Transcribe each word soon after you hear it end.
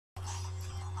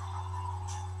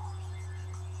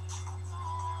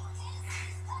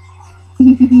Do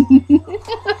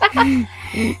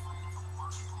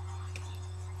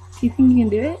you think you can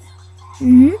do it?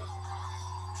 Mm-hmm.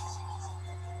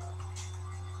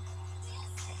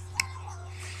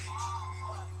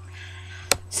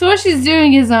 So what she's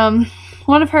doing is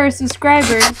one of her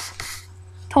subscribers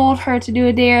told her to do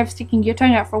a dare of sticking your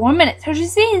tongue out for 1 minute. So she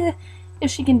sees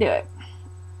if she can do it.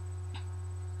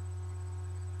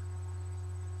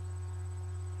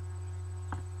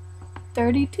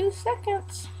 "32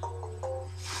 seconds.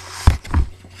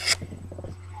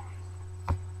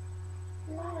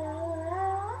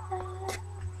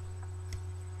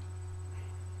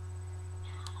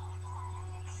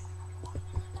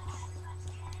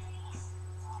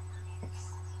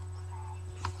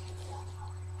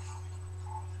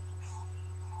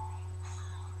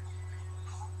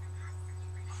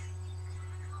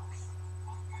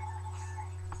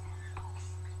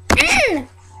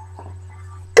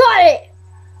 Got it!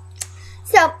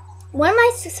 So, one of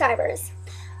my subscribers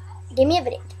gave me a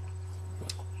video.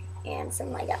 And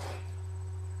something like that.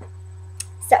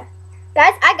 So,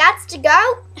 guys, I got to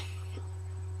go.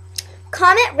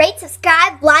 Comment, rate,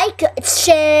 subscribe, like,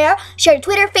 share to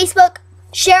Twitter, Facebook,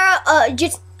 share,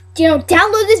 just,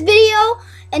 download this video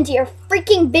into your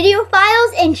freaking video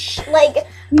files and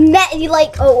email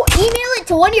it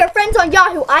to one of your friends on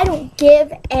Yahoo. I don't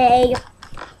give a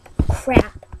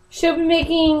crap. She'll be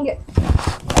making,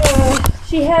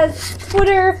 she has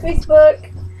Twitter, Facebook,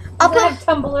 does it have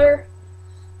Tumblr?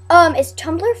 Is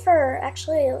Tumblr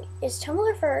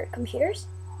for computers?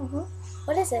 Mm-hmm.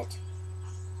 What is it?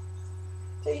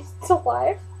 Are you still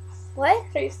alive? What?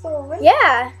 Are you still alive?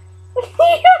 Yeah. You don't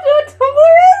know what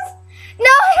Tumblr is?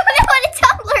 No, I don't know what a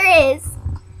Tumblr is.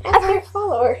 Ask your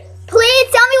followers. Please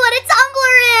tell me what a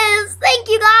Tumblr is. Thank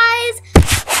you, guys.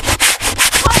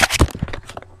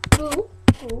 Ooh.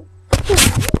 Ooh.